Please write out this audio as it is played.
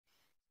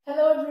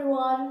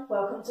everyone,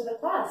 welcome to the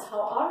class. How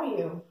are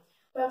you?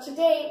 Well,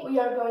 today we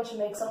are going to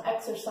make some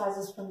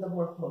exercises from the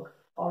workbook,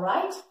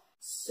 alright?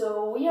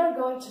 So we are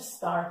going to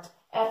start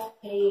at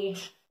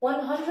page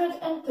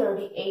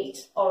 138,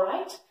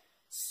 alright?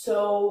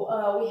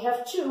 So we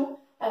have two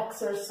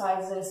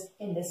exercises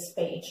in this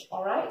page,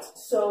 alright?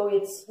 So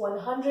it's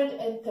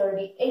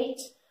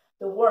 138,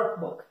 the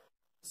workbook.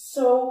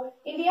 So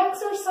in the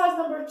exercise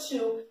number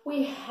 2,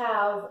 we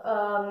have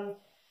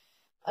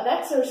an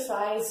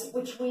exercise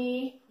which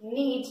we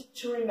need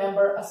to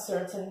remember a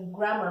certain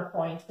grammar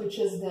point, which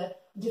is the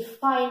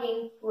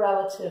defining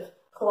relative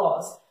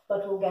clause,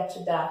 but we'll get to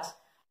that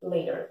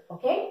later,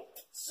 okay?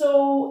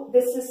 So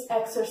this is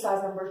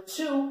exercise number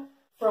 2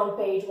 from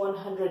page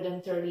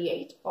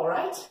 138, all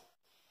right?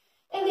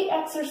 And the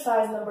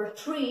exercise number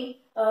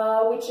 3,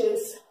 which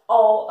is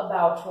all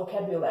about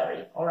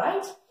vocabulary, all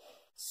right?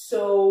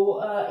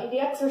 So in the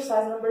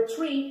exercise number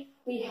 3,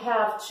 we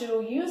have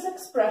to use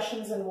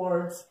expressions and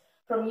words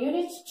from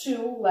Unit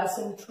 2,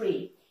 Lesson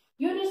 3.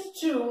 Unit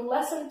 2,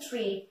 Lesson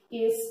 3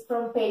 is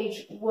from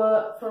page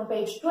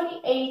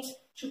 28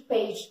 to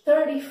page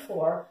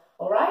 34,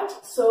 all right?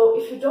 So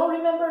if you don't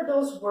remember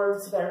those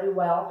words very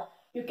well,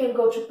 you can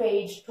go to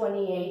page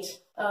 28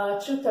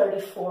 to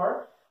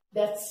 34.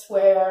 That's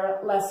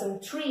where Lesson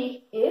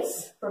 3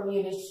 is from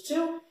Unit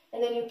 2,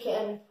 and then you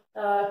can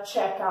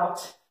check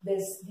out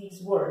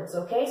these words,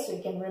 okay? So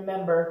you can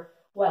remember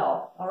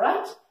well, all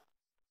right?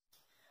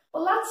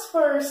 Well, let's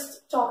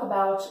first talk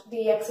about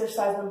the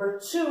exercise number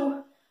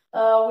 2,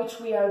 which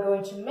we are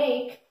going to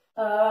make,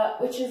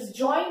 which is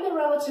join the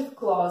relative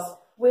clause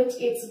with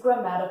its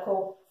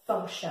grammatical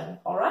function,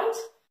 all right?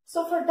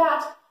 So for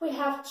that, we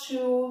have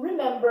to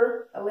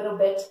remember a little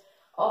bit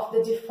of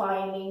the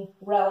defining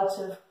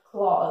relative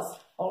clause,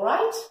 all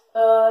right?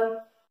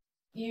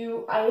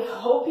 I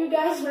hope you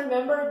guys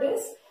remember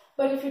this,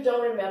 but if you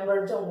don't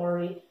remember, don't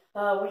worry.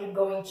 We're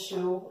going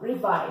to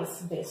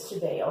revise this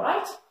today, all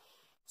right?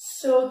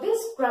 So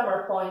this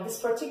grammar point, this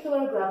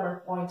particular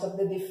grammar point of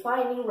the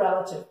defining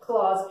relative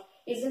clause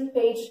is in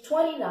page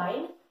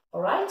 29,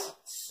 all right?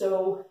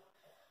 So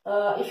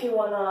if you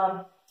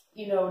wanna,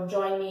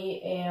 join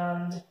me,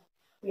 and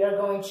we are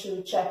going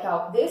to check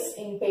out this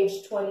in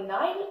page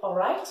 29, all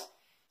right?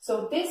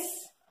 So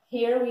this,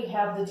 here we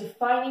have the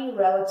defining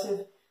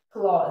relative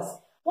clause.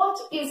 What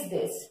is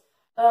this?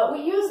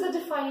 We use the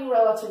defining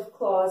relative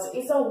clause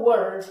is a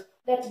word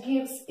that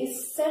gives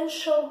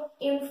essential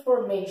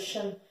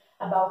information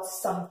about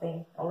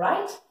something, all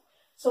right?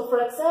 So for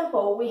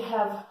example, we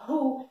have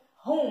who,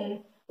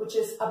 whom, which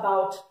is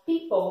about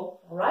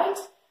people, all right?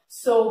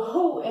 So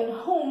who and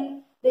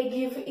whom, they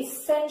give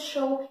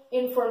essential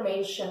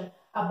information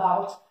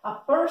about a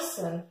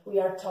person we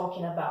are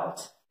talking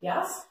about,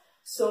 yes?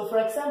 So for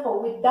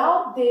example,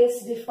 without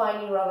this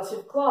defining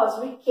relative clause,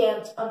 we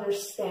can't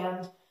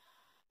understand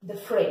the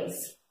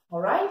phrase,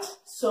 all right?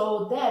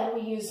 So then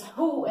we use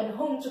who and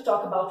whom to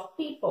talk about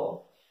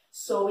people,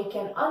 so we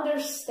can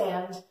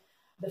understand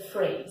the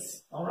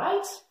phrase, all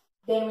right?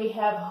 Then we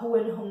have who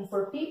and whom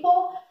for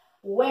people,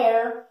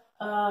 where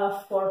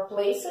for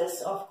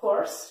places, of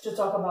course, to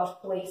talk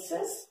about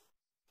places.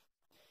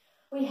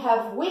 We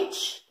have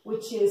which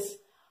is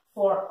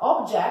for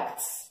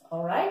objects,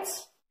 all right?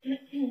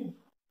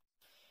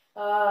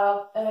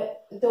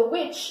 The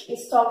which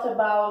is talked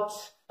about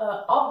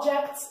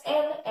objects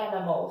and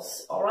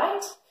animals, all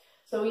right?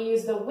 So we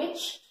use the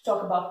which to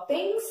talk about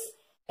things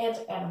and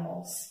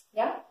animals,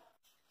 yeah?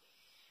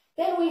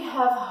 Then we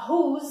have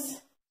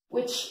whose,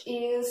 which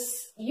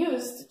is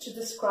used to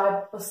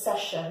describe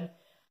possession,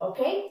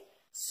 okay?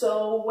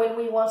 So when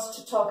we want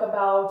to talk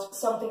about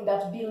something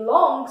that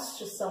belongs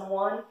to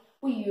someone,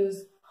 we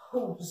use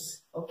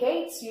whose,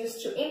 okay? It's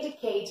used to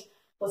indicate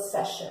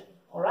possession,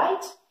 all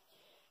right?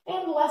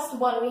 And last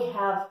one, we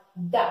have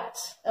that.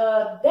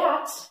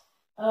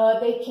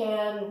 They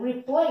can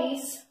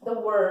replace the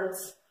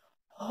words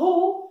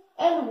who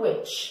and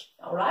which,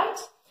 all right?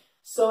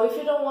 So if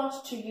you don't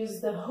want to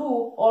use the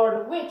who or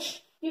the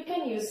which, you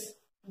can use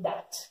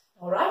that,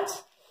 all right?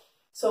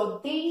 So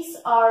these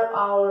are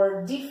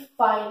our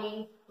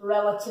defining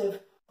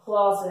relative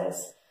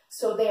clauses.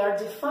 So they are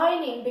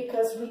defining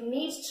because we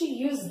need to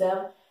use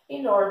them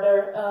in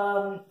order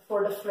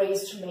for the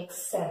phrase to make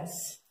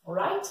sense, all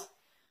right?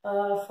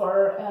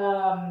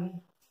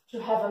 To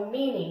have a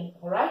meaning,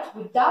 all right?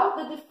 Without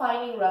the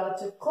defining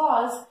relative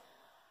clause,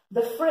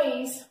 the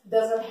phrase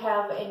doesn't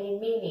have any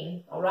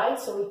meaning, all right?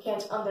 So we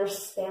can't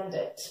understand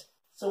it.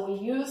 So we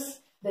use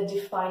the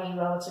defining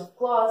relative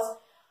clause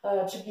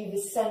to give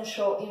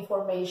essential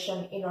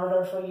information in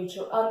order for you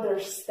to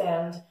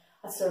understand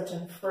a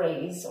certain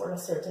phrase or a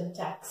certain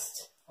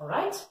text, all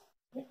right?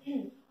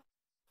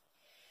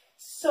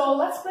 So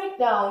let's break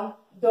down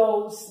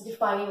those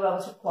defining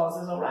relative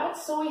clauses, all right?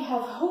 So we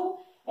have who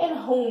and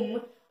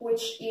whom,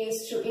 which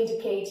is to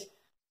indicate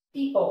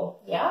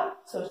people, yeah?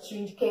 So to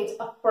indicate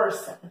a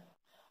person.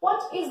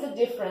 What is the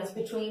difference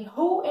between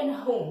who and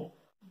whom?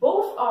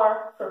 Both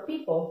are for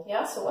people,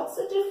 yeah? So what's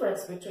the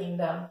difference between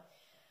them?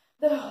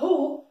 The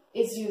who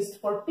is used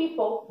for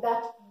people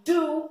that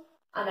do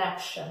an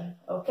action,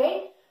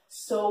 okay?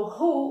 So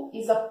who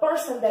is a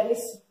person that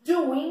is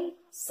doing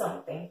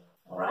something,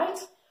 all right?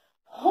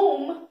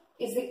 Whom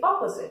is the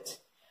opposite,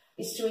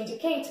 is to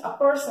indicate a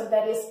person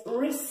that is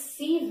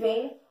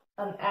receiving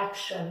an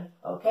action,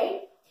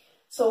 okay?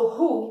 So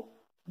who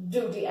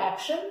do the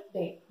action,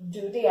 they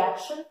do the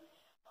action.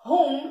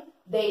 Whom,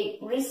 they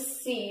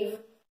receive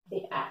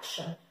the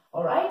action,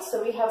 all right?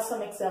 So we have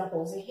some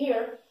examples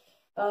here.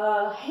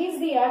 He's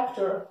the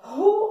actor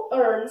who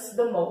earns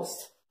the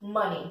most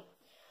money.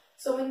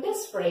 So in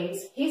this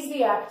phrase, he's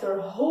the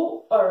actor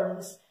who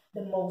earns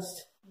the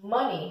most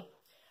money.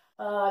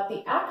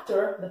 The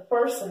actor, the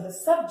person, the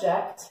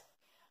subject,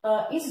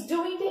 is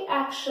doing the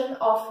action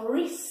of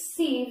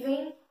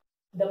receiving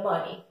the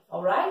money,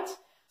 all right?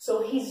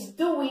 So he's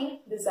doing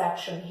this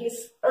action,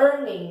 he's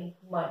earning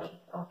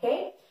money,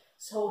 okay?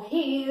 So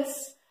he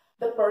is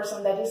the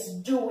person that is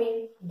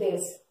doing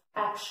this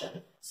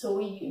action. So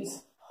we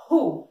use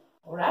who,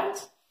 all right?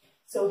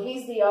 So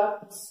he's the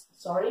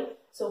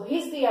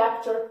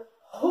actor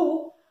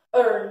who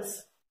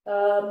earns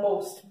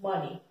most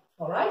money,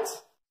 all right?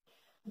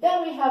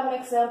 Then we have an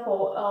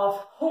example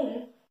of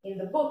whom in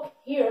the book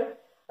here.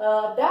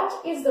 That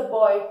is the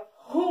boy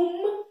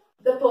whom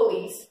the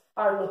police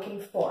are looking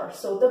for.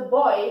 So the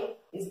boy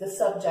is the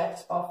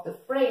subject of the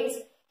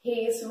phrase.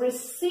 He is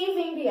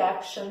receiving the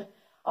action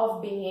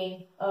of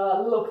being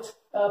looked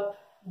up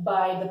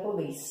by the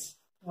police,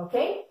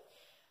 okay?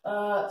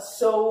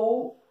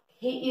 So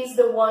he is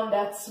the one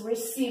that's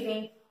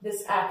receiving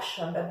this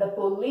action that the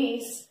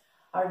police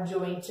are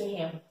doing to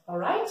him, all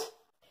right?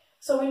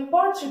 So in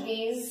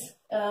Portuguese,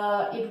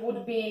 it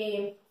would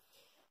be,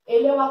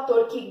 ele é o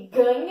ator que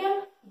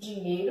ganha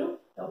dinheiro,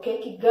 ok?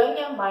 Que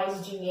ganha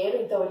mais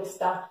dinheiro, então ele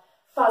está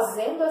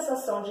fazendo essa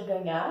ação de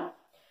ganhar.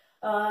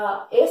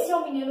 Esse é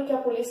o menino que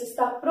a polícia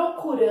está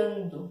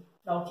procurando,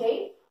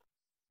 ok?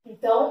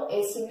 Então,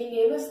 esse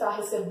menino está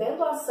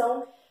recebendo a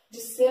ação de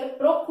ser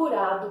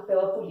procurado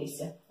pela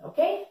polícia,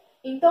 ok?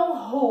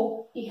 Então,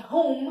 who e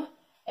whom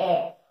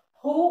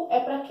who é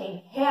para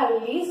quem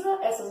realiza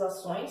essas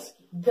ações,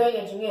 que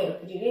ganha dinheiro,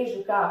 que dirige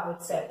o carro,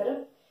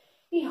 etc.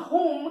 E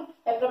whom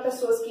é para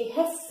pessoas que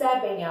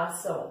recebem a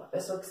ação, a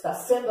pessoa que está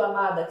sendo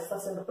amada, que está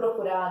sendo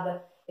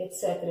procurada,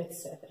 etc,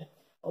 etc.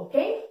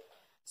 Ok?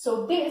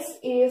 So this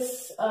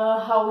is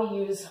how we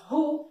use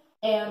who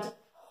and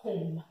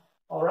whom.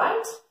 All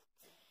right?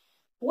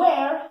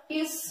 Where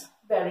is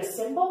very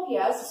simple.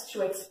 Yes,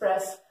 to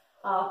express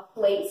a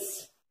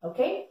place.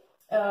 Okay?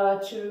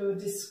 To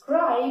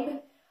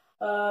describe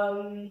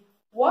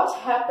what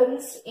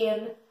happens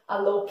in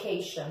a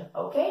location.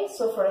 Okay?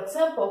 So for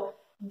example,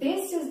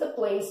 this is the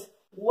place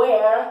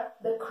where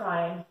the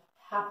crime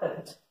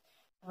happened.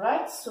 All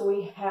right? So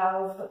we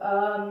have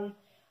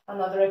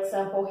another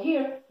example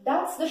here.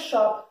 That's the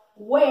shop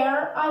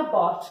where I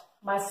bought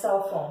my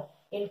cell phone.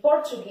 In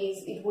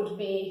Portuguese, it would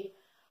be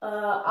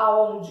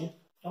aonde,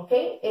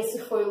 ok? Esse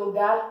foi o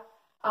lugar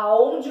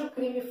aonde o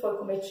crime foi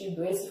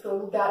cometido. Esse foi o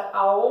lugar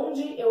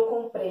aonde eu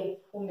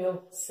comprei o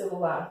meu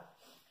celular.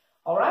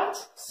 Alright?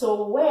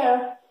 So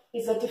where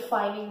is a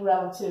defining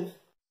relative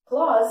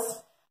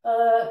clause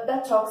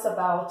that talks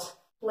about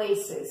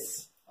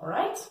places.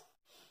 Alright?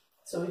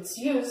 So it's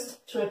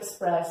used to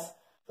express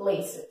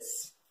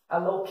places, a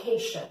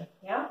location,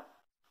 yeah?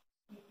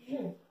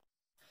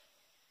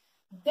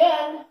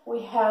 Then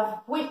we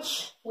have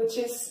which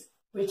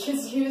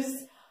is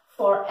used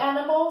for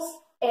animals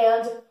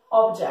and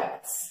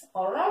objects.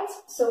 All right,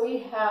 so we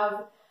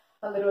have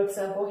a little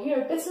example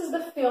here. This is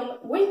the film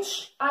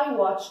which I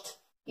watched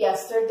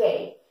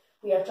yesterday.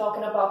 We are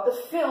talking about the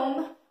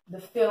film.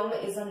 The film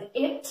is an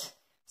it,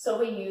 so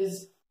we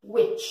use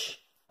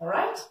which. All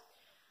right,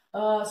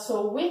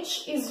 so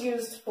which is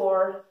used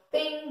for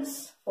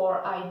things,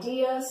 for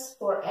ideas,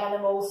 for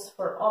animals,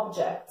 for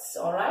objects.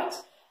 All right.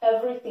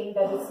 Everything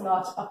that is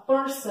not a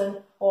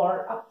person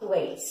or a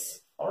place,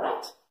 all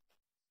right?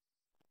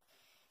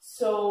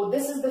 So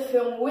this is the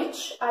film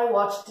which I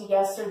watched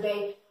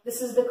yesterday.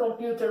 This is the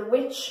computer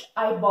which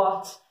I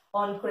bought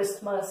on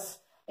Christmas,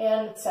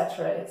 and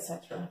etc.,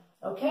 etc.,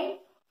 okay?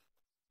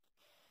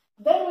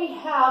 Then we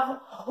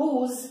have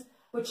whose,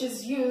 which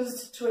is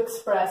used to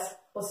express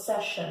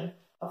possession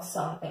of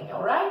something,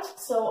 all right?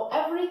 So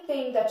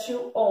everything that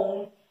you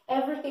own,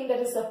 everything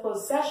that is a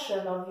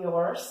possession of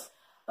yours,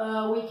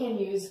 we can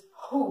use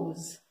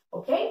whose,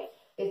 okay?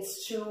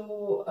 It's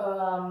to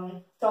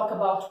talk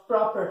about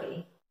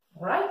property,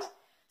 right?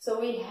 So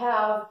we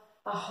have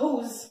a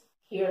whose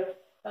here.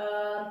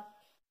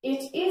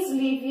 It is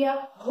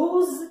Livia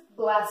whose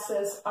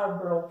glasses are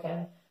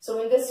broken.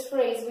 So in this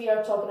phrase, we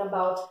are talking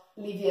about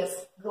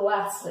Livia's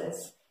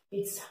glasses.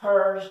 It's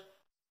her,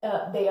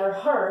 they are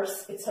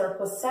hers, it's her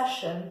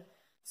possession.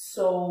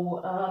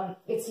 So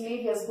it's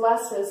Livia's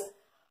glasses.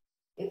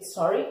 It's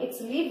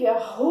Livia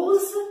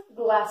whose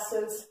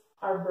glasses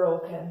are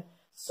broken.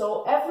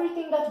 So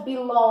everything that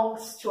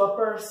belongs to a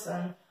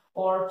person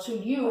or to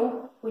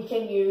you, we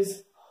can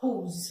use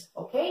whose,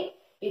 okay?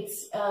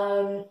 It's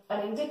an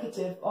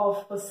indicative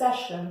of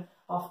possession,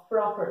 of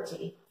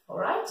property, all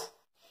right?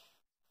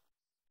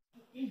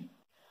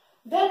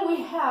 Then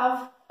we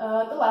have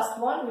the last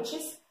one, which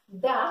is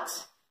that.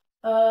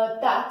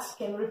 That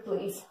can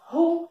replace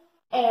who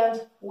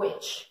and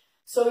which.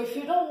 So if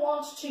you don't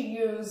want to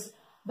use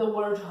the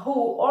word who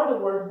or the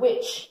word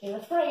which in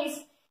a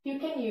phrase, you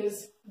can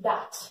use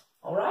that,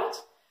 all right?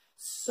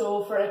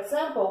 So for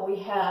example,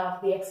 we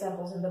have the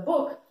examples in the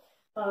book.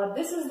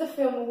 This is the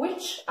film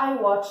which I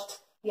watched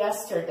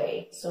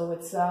yesterday. So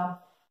it's an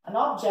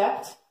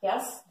object,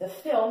 yes, the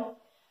film.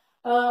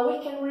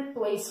 We can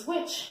replace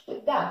which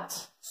with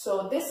that.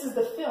 So this is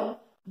the film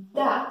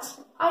that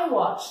I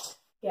watched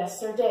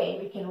yesterday.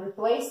 We can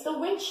replace the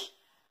which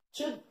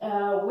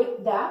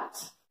with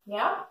that,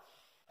 yeah?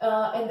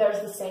 And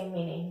there's the same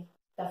meaning.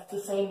 That's the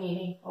same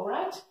meaning, all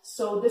right?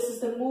 So this is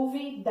the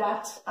movie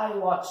that I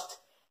watched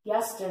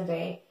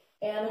yesterday.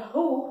 And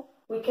who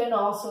we can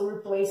also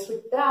replace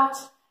with that.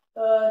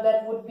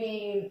 That would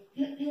be,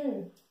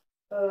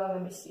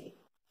 let me see.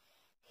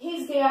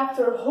 He's the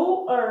actor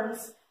who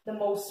earns the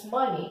most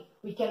money.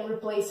 We can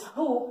replace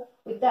who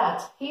with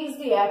that. He's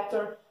the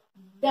actor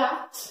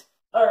that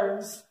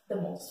earns the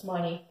most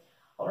money,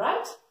 all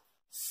right?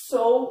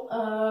 So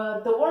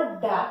the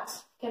word that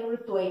can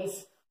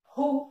replace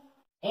who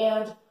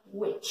and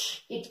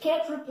which. It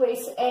can't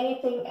replace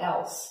anything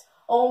else,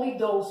 only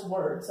those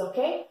words,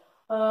 okay?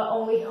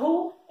 Only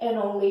who and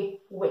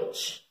only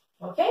which,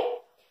 okay?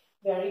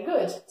 Very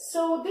good.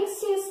 So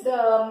this is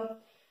the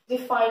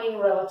defining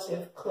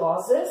relative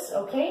clauses,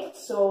 okay?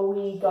 So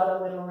we got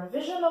a little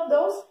revision of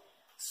those,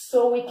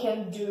 so we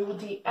can do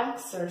the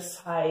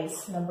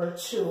exercise number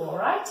 2, all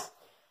right?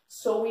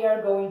 So we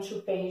are going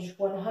to page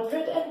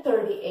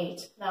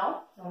 138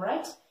 now, all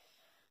right?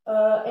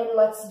 And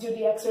let's do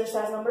the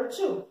exercise number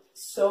 2.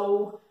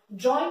 So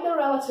join the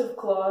relative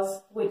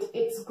clause with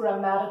its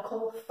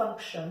grammatical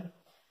function.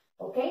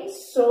 Okay,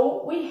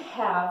 so we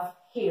have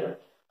here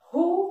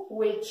who,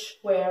 which,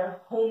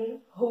 where,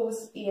 whom,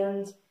 whose,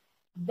 and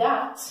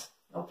that.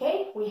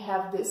 Okay, we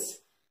have this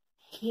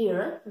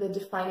here, the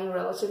defining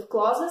relative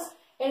clauses,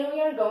 and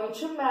we are going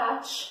to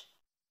match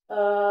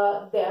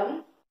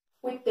them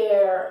with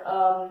their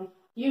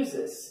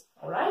uses.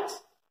 All right.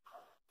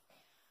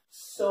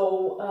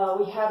 So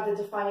we have the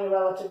defining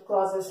relative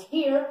clauses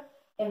here,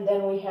 and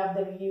then we have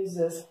the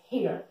uses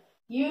here.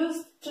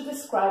 Used to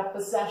describe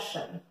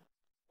possession.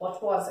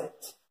 What was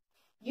it?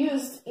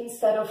 Used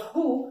instead of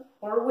who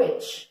or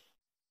which.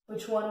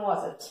 Which one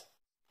was it?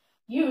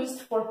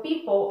 Used for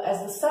people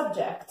as the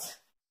subject.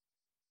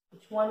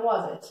 Which one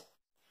was it?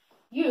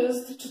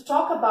 Used to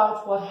talk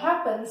about what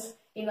happens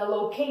in a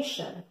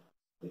location.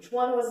 Which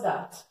one was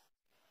that?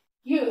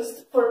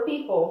 Used for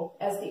people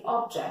as the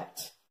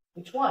object.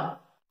 Which one?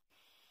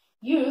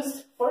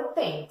 Used for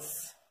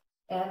things.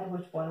 And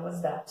which one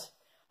was that?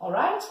 All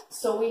right,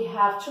 so we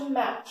have to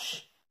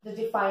match the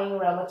defining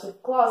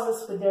relative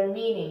clauses with their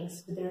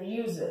meanings, with their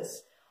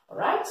uses. All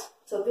right,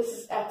 so this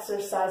is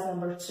exercise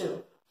number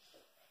 2.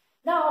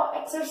 Now,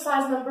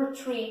 exercise number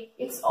 3,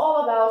 it's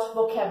all about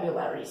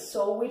vocabulary.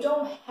 So we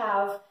don't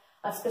have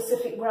a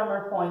specific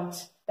grammar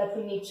point that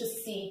we need to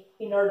see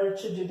in order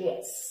to do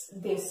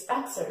this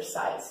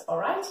exercise, all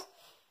right?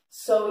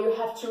 So you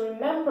have to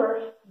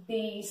remember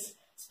these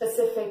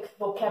specific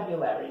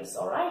vocabularies,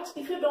 all right?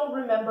 If you don't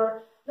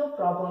remember, no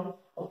problem,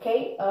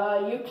 okay?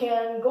 You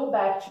can go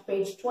back to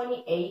page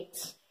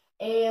 28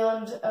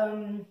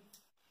 and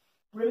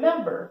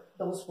remember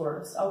those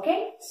words,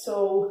 okay?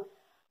 So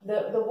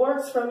the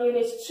words from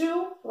Unit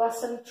 2,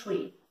 Lesson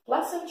 3.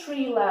 Lesson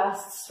 3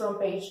 lasts from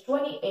page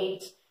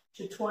 28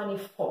 to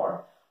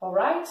 24, all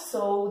right?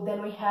 So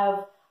then we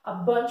have a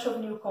bunch of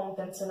new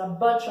contents and a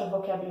bunch of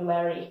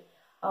vocabulary,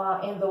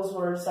 and those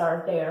words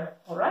are there,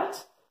 all right?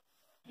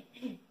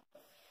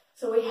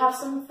 So we have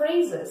some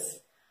phrases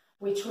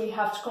which we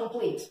have to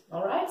complete,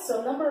 all right?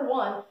 So number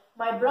 1,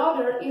 my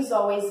brother is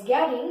always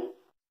getting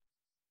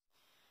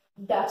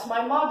that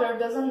my mother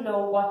doesn't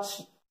know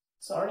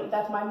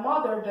that my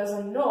mother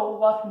doesn't know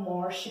what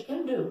more she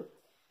can do.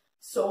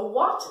 So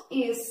what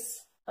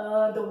is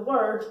the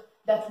word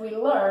that we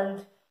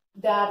learned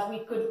that we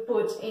could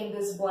put in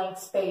this blank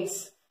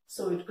space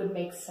so it could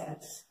make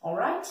sense, all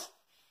right?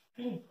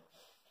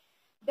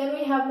 Then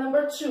we have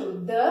number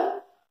 2,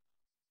 the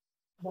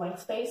blank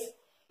space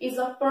is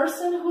a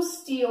person who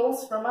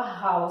steals from a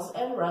house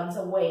and runs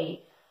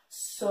away.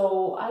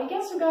 So I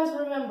guess you guys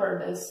remember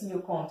this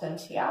new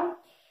content, yeah?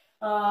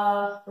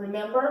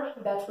 Remember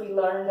that we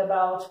learned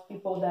about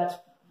people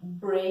that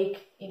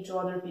break into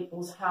other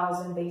people's house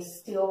and they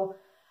steal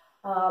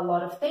a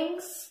lot of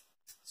things.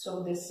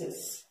 So this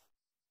is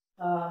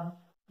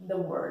the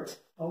word,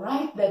 all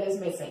right, that is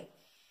missing.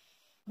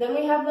 Then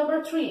we have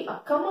number 3,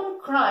 a common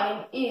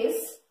crime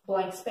is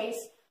blank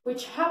space,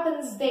 which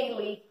happens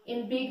daily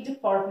in big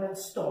department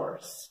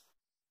stores.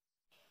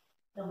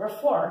 Number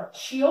 4,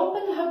 she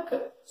opened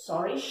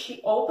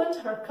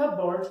her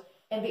cupboard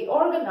and the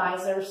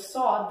organizer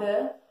saw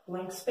the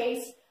blank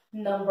space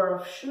number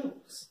of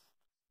shoes.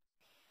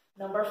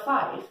 Number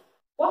 5,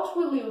 what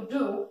will you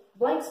do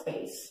blank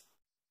space?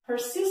 Her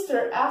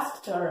sister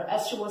asked her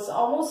as she was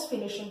almost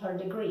finishing her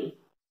degree.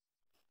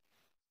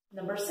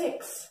 Number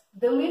 6,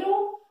 the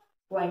little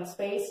blank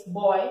space,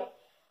 boy,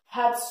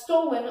 had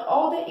stolen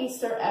all the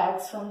Easter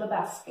eggs from the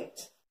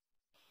basket.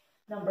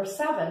 Number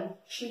 7,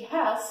 she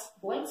has,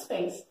 blank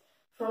space,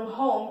 from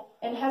home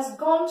and has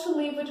gone to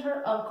live with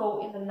her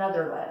uncle in the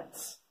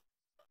Netherlands.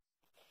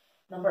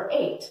 Number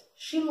 8,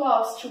 she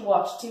loves to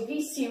watch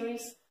TV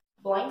series,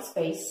 blank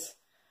space,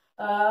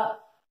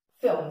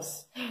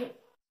 films.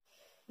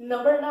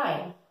 Number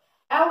 9,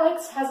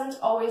 Alex hasn't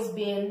always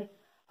been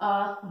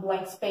a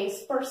blank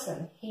space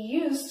person. He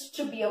used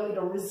to be a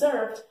little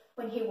reserved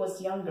when he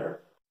was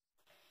younger.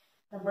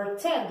 Number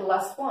 10, the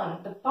last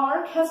one, the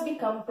park has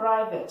become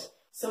private,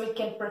 so it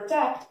can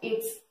protect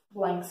its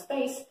blank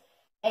space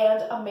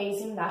and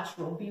amazing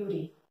natural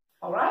beauty.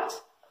 All right?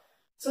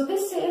 So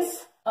this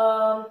is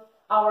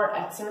our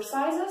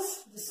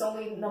exercises. This is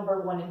only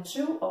number 1 and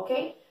 2,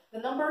 okay? The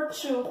number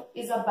 2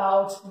 is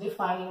about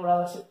defining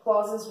relative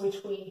clauses,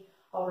 which we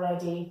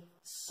already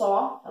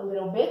saw a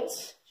little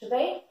bit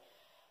today.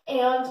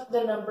 And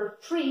the number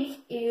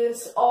 3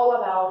 is all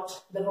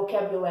about the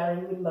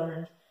vocabulary we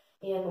learned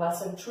in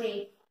lesson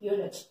 3,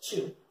 unit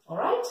 2. All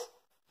right?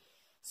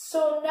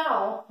 So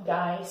now,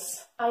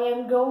 guys, I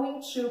am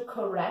going to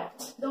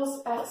correct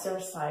those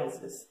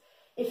exercises.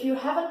 If you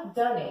haven't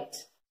done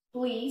it,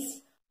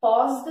 please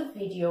pause the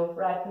video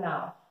right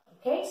now.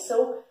 Okay?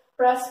 So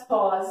press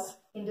pause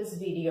in this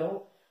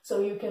video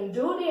so you can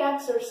do the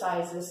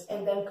exercises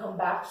and then come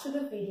back to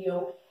the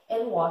video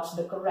and watch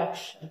the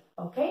correction.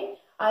 Okay?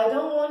 I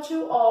don't want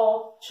you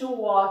all to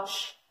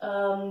watch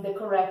the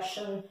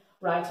correction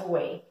right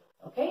away.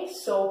 Okay?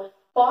 So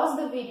pause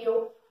the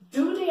video,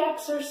 do the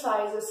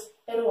exercises,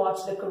 and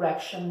watch the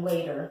correction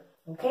later.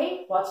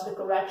 Okay? Watch the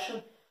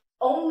correction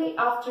only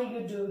after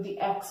you do the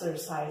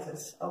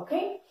exercises.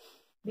 Okay?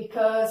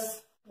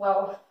 Because,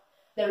 well,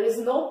 there is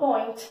no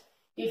point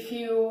if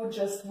you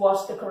just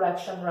watch the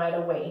correction right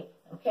away.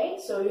 Okay?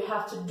 So you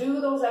have to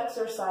do those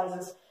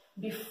exercises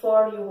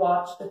before you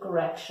watch the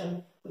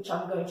correction, which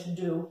I'm going to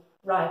do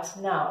right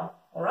now.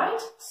 All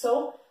right?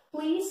 So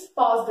please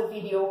pause the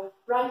video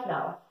right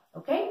now.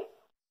 Okay?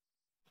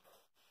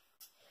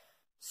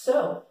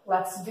 So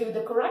let's do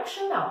the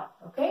correction now.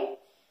 Okay?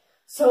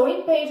 So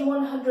in page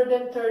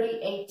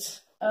 138,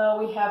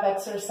 we have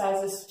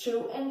exercises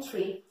 2 and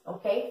 3.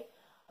 Okay?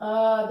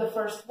 The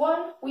first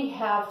one, we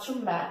have to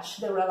match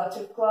the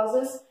relative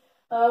clauses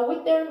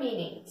with their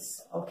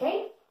meanings.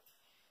 Okay?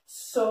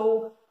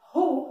 So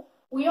who,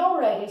 we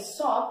already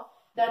saw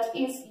that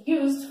is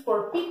used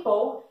for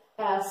people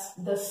as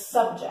the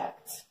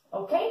subject.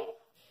 Okay?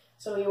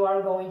 So you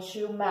are going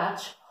to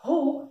match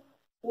who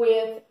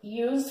with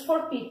used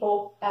for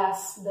people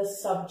as the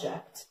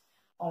subject.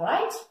 All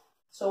right?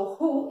 So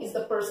who is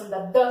the person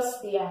that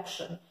does the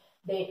action?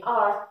 They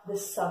are the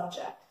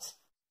subject.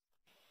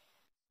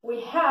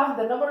 We have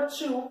the number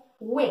 2,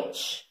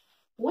 which.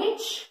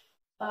 Which,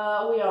 we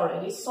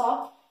already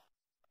saw,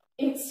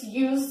 it's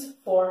used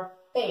for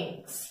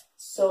things.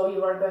 So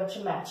you are going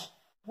to match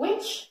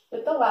which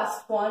with the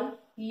last one,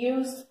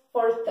 used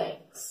for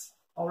things.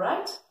 All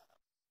right?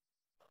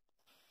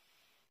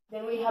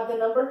 Then we have the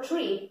number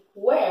 3,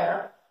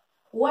 where.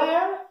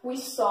 Where we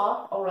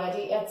saw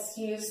already it's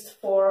used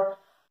for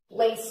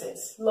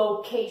places,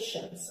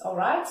 locations. All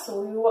right?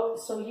 So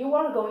you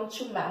are going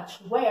to match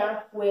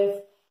where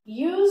with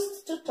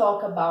used to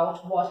talk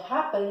about what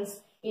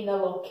happens in a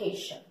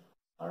location.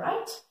 All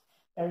right?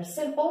 Very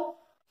simple.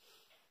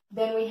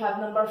 Then we have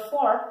number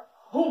 4,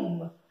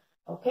 whom.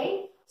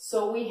 Okay?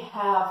 So we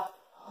have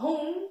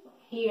whom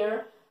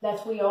here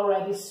that we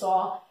already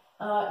saw.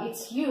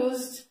 It's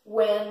used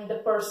when the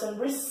person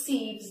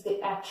receives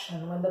the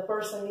action, when the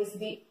person is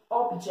the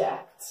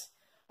object.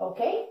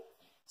 Okay?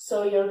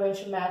 So you're going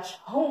to match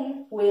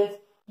whom with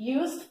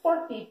used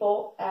for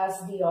people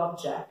as the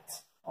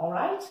object. All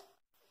right?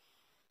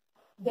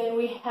 Then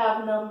we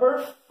have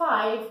number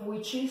 5,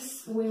 which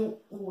is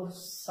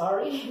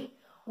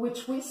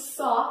which we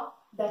saw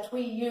that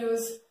we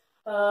use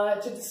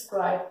to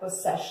describe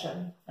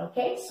possession.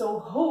 Okay, so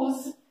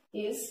whose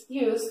is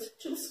used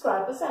to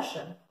describe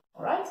possession.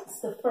 All right, it's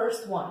the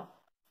first one.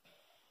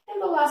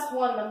 And the last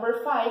one,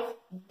 number 5,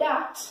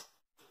 that.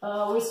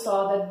 We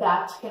saw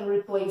that can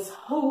replace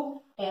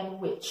who and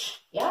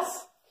which.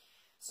 Yes,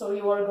 so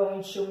you are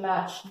going to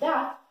match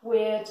that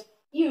with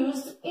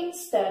used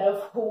instead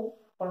of who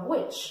or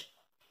which.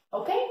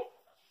 Okay,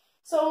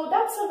 so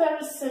that's a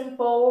very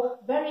simple,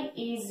 very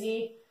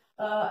easy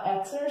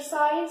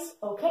exercise.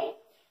 Okay,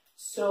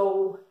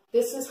 so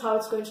this is how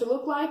it's going to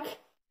look like.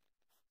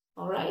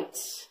 All right,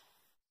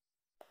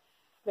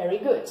 very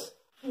good.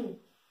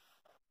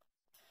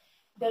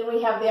 Then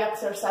we have the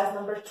exercise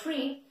number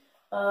 3,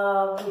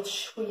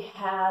 which we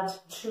had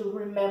to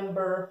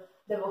remember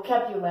the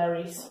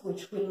vocabularies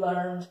which we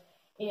learned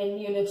in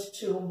Unit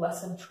 2,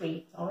 Lesson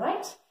 3. All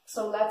right,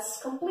 so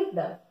let's complete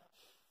them.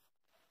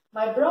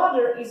 My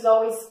brother is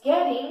always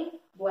getting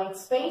blank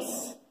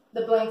space.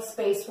 The blank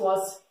space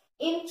was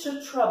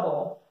into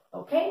trouble.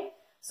 Okay,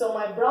 so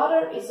my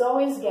brother is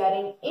always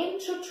getting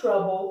into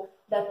trouble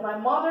that my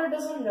mother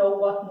doesn't know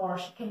what more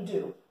she can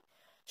do.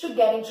 To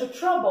get into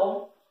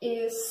trouble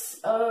is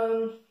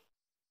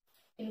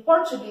In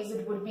Portuguese,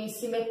 it would be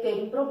se meter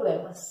em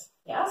problemas.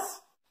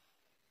 Yes?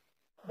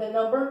 The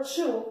number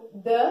 2,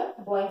 the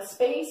blank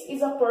space,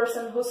 is a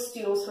person who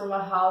steals from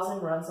a house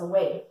and runs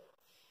away.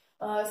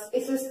 Oh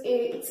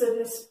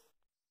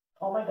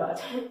my God.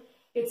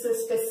 It's a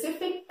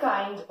specific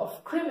kind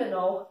of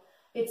criminal.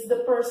 It's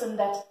the person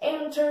that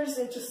enters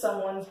into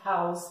someone's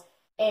house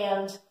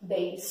and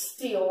they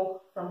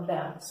steal from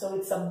them. So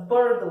it's a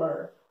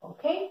burglar,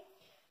 okay?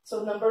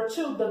 So number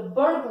 2, the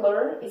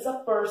burglar is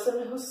a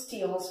person who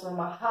steals from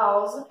a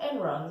house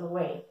and runs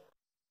away.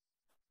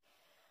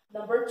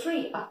 Number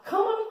 3, a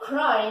common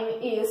crime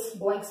is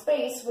blank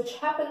space, which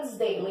happens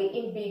daily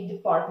in big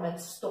department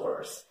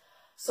stores.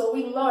 So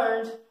we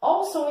learned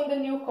also in the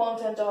new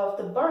content of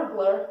the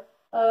burglar,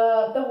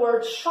 the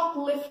word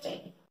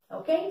shoplifting,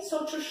 okay?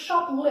 So to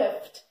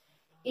shoplift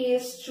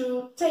is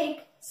to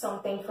take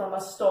something from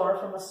a store,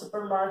 from a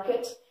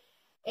supermarket,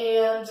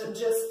 and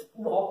just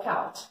walk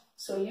out.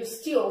 So you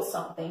steal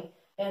something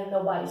and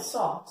nobody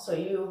saw. So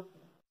you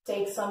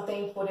take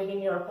something, put it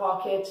in your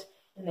pocket,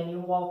 and then you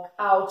walk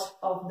out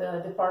of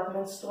the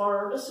department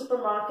store or the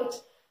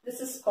supermarket. This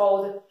is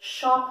called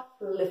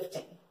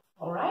shoplifting,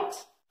 all right?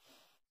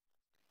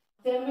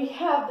 Then we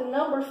have the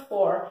number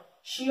 4.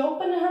 She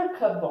opened her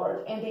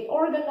cupboard and the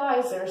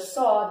organizer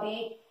saw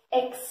the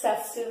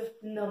excessive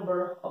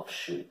number of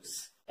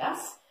shoes.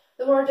 Yes?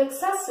 The word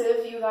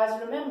excessive, you guys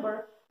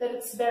remember that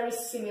it's very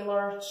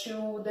similar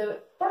to the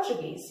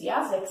Portuguese.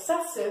 Yes?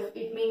 Excessive,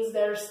 it means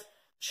there's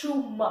too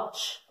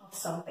much of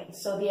something.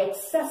 So the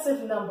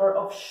excessive number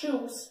of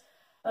shoes,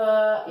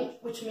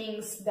 which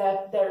means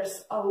that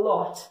there's a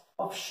lot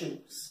of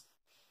shoes.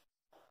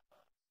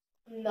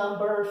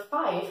 Number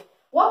 5.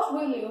 What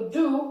will you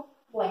do?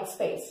 Blank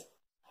space.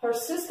 Her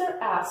sister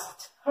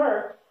asked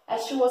her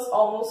as she was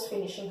almost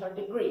finishing her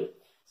degree.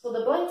 So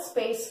the blank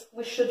space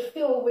we should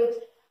fill with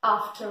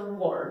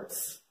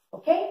afterwards.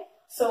 Okay?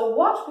 So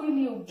what will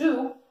you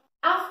do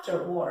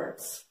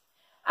afterwards?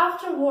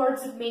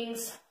 Afterwards, it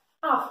means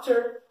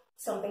after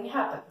something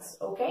happens.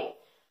 Okay?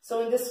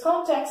 So in this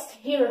context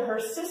here,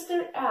 her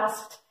sister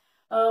asked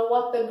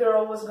what the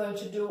girl was going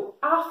to do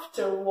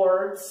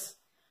afterwards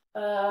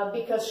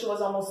because she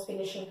was almost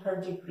finishing her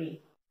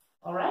degree.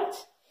 All right?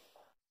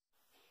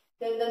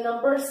 Then the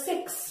number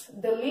 6,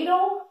 the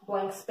little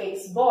blank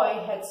space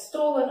boy had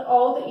stolen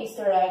all the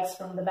Easter eggs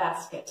from the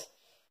basket.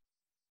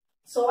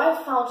 So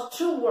I found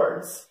 2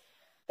 words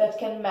that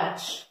can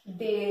match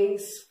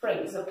this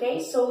phrase,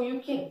 okay? So you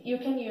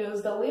can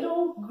use the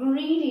little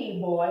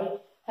greedy boy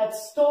had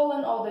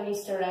stolen all the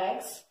Easter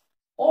eggs,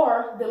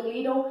 or the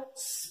little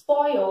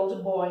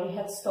spoiled boy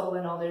had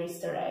stolen all the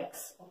Easter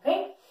eggs,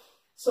 okay?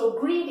 So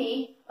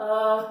greedy,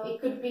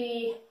 it could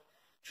be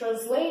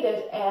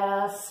translated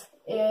as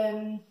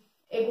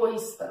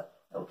egoísta,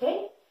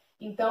 ok?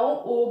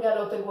 Então, o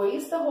garoto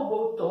egoísta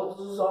roubou todos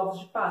os ovos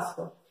de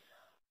Páscoa.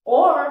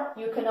 Or,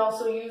 you can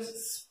also use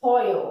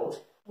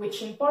spoiled,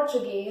 which in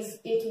Portuguese,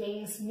 it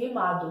means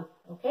mimado,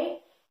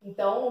 ok?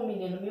 Então, o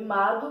menino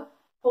mimado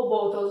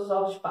roubou todos os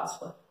ovos de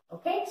Páscoa,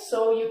 ok?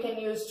 So, you can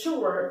use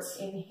 2 words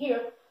in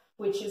here,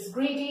 which is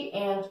greedy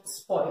and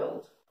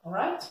spoiled,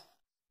 alright?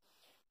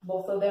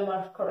 Both of them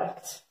are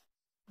correct.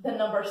 The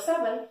number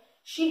 7,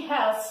 she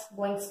has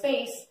blank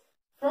space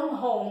from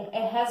home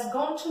and has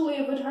gone to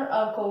live with her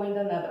uncle in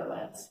the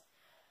Netherlands.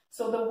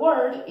 So the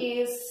word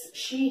is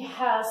she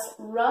has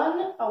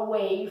run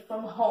away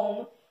from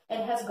home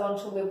and has gone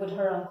to live with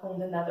her uncle in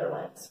the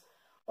Netherlands.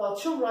 Well,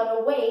 to run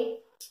away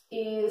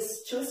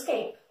is to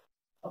escape,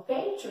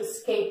 okay? To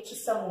escape to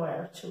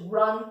somewhere, to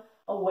run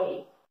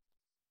away.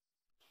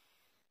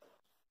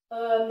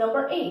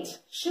 Number 8,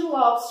 she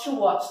loves to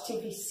watch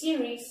TV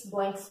series,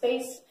 blank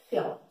space,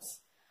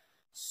 films.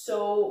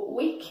 So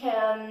we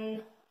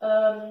can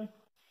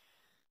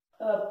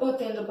put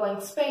in the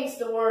blank space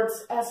the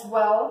words as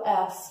well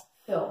as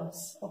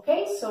films,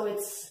 okay? So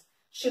it's,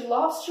 she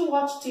loves to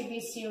watch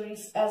TV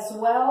series as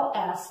well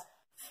as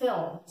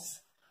films,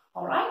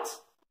 all right?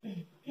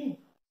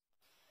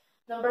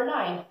 Number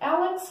 9,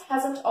 Alex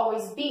hasn't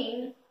always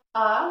been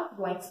a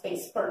blank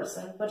space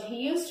person, but he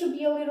used to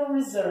be a little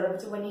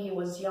reserved when he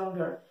was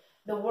younger.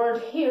 The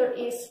word here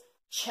is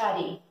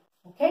chatty,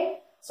 okay?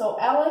 So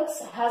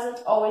Alex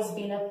hasn't always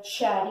been a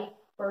chatty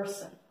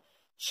person.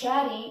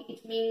 Chatty,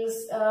 it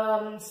means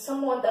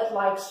someone that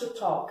likes to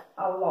talk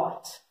a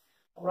lot,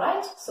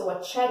 alright? So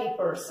a chatty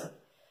person.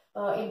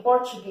 In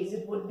Portuguese,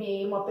 it would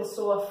be uma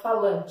pessoa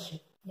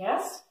falante,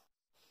 yes?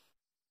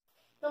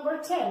 Number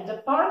 10, the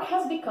park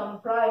has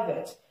become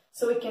private,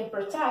 so it can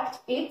protect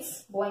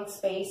its blank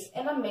space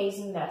and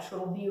amazing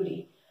natural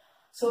beauty.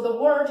 So the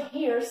word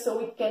here, so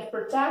it can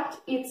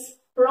protect its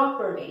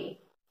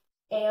property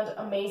and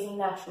amazing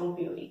natural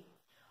beauty.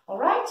 All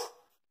right?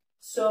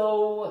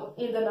 So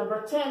in the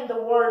number 10,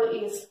 the word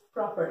is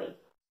property.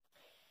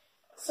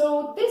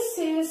 So this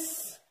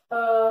is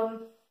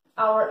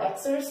our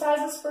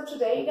exercises for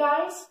today,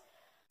 guys.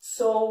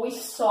 So we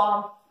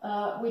saw,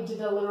 we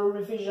did a little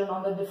revision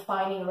on the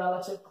defining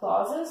relative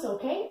clauses,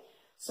 okay?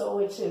 So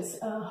which is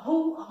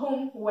who,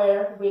 whom,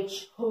 where,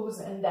 which, whose,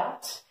 and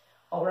that.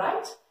 All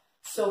right?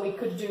 So we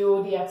could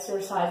do the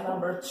exercise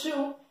number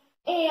 2,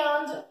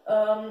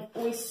 and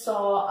we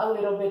saw a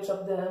little bit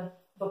of the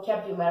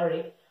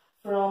vocabulary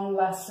from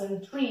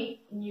lesson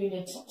 3,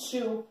 unit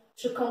 2,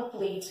 to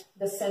complete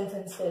the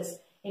sentences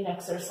in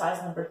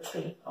exercise number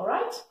 3, all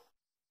right?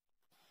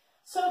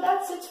 So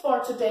that's it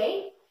for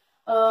today,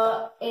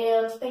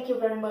 and thank you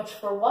very much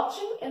for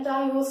watching, and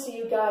I will see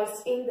you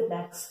guys in the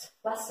next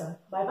lesson.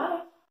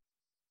 Bye-bye.